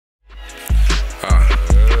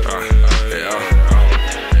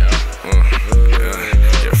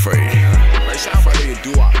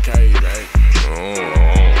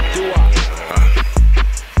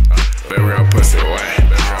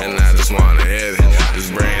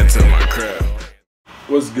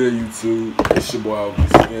What's good, YouTube? It's your boy Alvin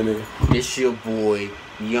Skinny. It's your boy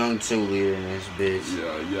Young Two here in this bitch.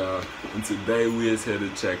 Yeah. And today we is here to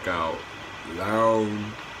check out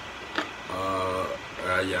Loun.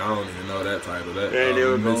 I don't even know that title. That They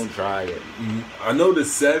were gonna try it. I know the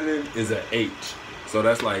 7 is an H, so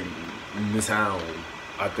that's like MSA7OUM,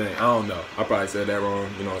 I think. I don't know. I probably said that wrong.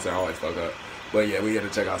 You know what I'm saying? I always fuck up. But yeah, we got to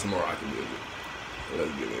check out some Moroccan music. So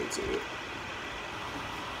let's get into it.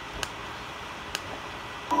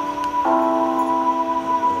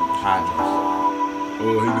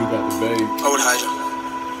 Oh, he do got the babe. أول حاجة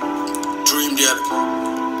dream ديالك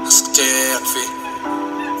خاصك تثق فيه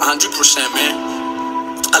 100% man.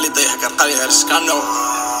 تقالي طيحك تقالي هرسك I know.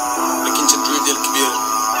 لكن انت الدريم ديالك كبير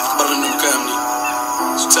أكبر منهم كاملين.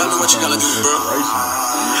 So tell me what you gonna do, bro.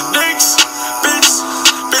 Next, bitch,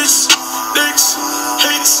 next,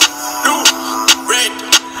 hits, no, red,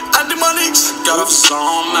 and the money's got off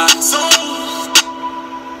some man.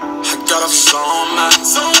 got off some man.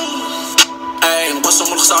 اي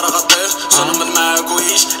نقسم الخسارة غطيه صنم معاك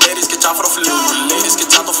وعيش ليديز كيتعفروا في اللول ليديز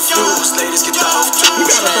كيتعطوا في فلوس ليديز كيتعطوا في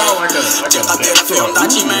فلوس تبقى دايرة فيهم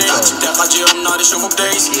داتي مي تبقى تجيهم نار يشوفوا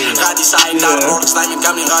بدايس غادي ساعين دار رولكس دايما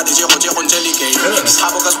كاملين غادي تيخو انت اللي كاين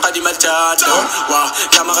كيسحابو كتبقى ديما التاتا واه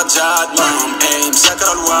كاع غتزاد معاهم اي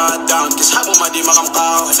مساكر الواد داون كيسحابو ما ديما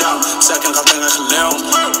غنبقاو داون مساكن غادي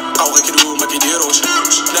غيخليهم بقاو غير كيدويو ما كيديروش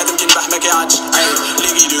بنادم كينبح ما كيعادش اي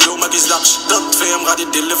اللي كيديرو ما كيزلقش ضد فيهم غادي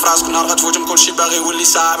دير اللي فراسك نهار غتفوتهم كلشي باغي يولي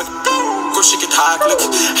صاحبك كلشي كيضحك لك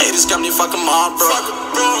haters كاملين fucking mad bro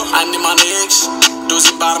عندي ما نيكس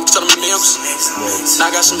دوزي بارم كتر من ميوكس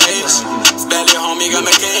ناقا some haters بالي homie got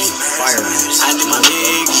my game عندي ما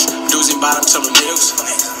نيكس دوزي بارم كتر من ميوكس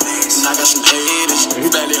ناقا some haters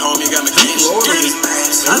بالي homie got my game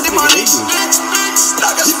عندي ما نيكس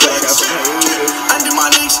ناقا some haters عندي ما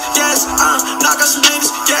نيكس yes ناقا some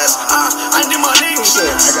haters yes عندي ما نيكس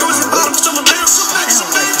دوزي بارم كتر من ميوكس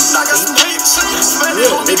ناقا some haters بالي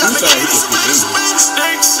homie got my game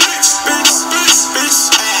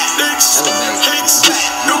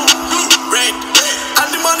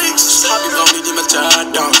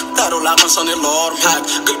داروا العقل صاني اللور معاك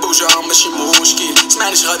قلبي وجعهم ماشي مشكل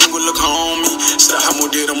سمعنيش غادي نقول لك هومي صراحة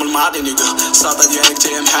مديرهم الماضي نيكا الساطة ديالك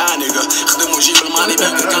تيمحا نيكا خدم وجيب الماني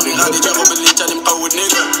بيكر كاملين غادي تاخو باللي انت اللي مقود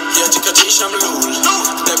نيكا حياتي كتعيشها من الاول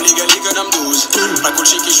كتاب لي قاليك انا مدوز راه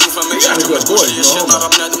كلشي كيشوفها ما كيشوفش متقولش ليا الشيطان راه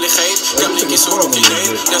بنادم اللي خايف كاملين كيسولو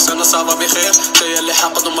كيداير ناس انا صافا بخير تايا اللي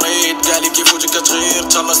حاقد ومريض كاع اللي كيفوتك كتغير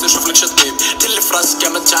تخلص نشوف لك شطيب دير اللي في راسك كاع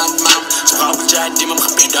ما تعاند معاهم تقابل تاعك ديما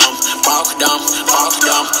مخبي دام باك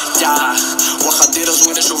دام يا واخا دير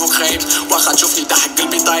زوينة شوفوك خايب واخا تشوفني ضحك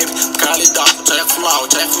قلبي طايب بكالي ضحك تايق في الله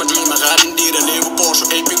وتايق في مدري ما غادي ندير ليفو بورش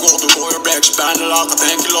و اي بي جولد و بوير باك شبان العلاقة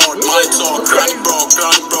ثانك لورد ماي توك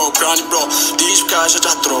كراني برو ديش بكاشة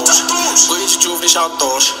تهدروش بغيتي تشوفني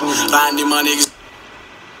شاطوش راه عندي مانيكس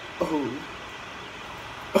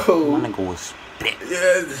My nigga was spit.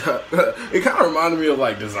 Yeah, it kind of reminded me of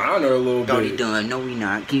like Designer a little bit. Already done. No, we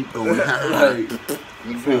not. Keep going. Like,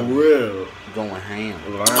 for real. Going ham.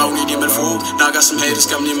 قوي ديما الفوق ناقا some haters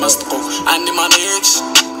كاملين ما صدقوا عندي ما نيكس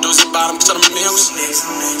دوزي بارم كتر من ميوكس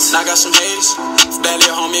ناقا some haters في بالي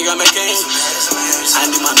homie got my game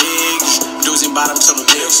عندي ما نيكس دوزي بارم كتر من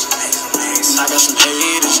ميوكس ناقا some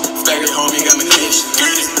haters في بالي homie got my game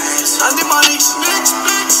عندي ما نيكس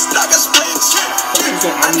ناقا some haters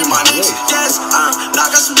عندي ما نيكس yes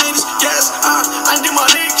ناقا some haters yes عندي ما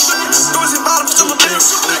نيكس دوزي بارم كتر من ميوكس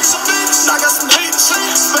ناقا some haters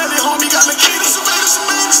في بالي homie got my game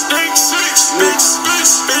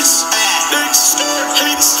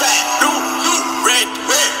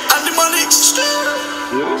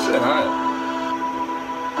Yeah, this shit hot.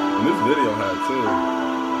 And this video hot too.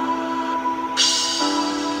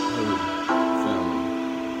 Film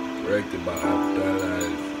directed by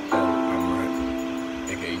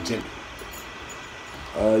aka Jimmy.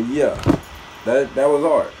 Yeah, that was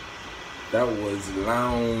art. That was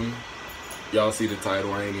Loun. Y'all see the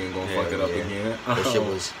title? I ain't even gonna fuck it up again. That shit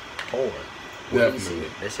was hard. Definitely.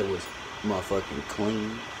 That shit was motherfucking clean.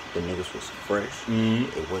 The niggas was fresh.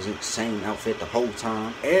 It wasn't the same outfit the whole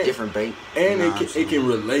time. And, different bait. And it can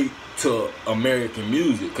relate to American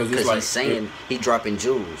music because it's like he's saying he dropping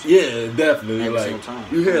jewels. Yeah, definitely. Every like single time.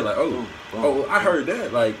 You hear like oh, I heard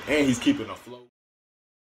that. Like, and he's keeping a flow.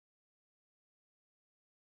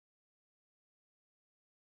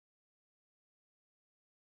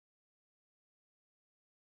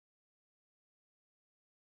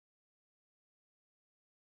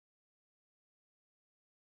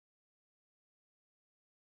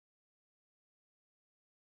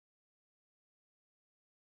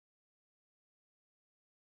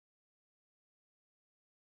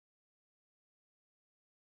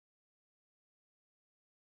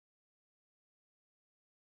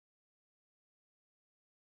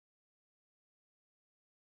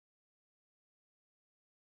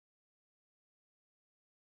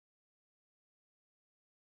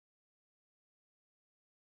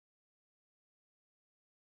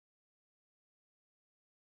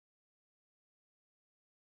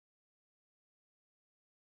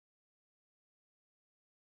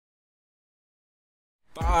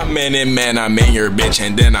 5 minute, man, I'm in your bitch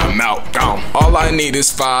and then I'm out, gone. All I need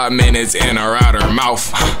is 5 minutes in or out her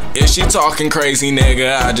mouth. If she talking crazy,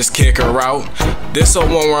 nigga, I just kick her out. This a one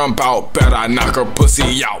where I'm bout, bet I knock her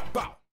pussy out.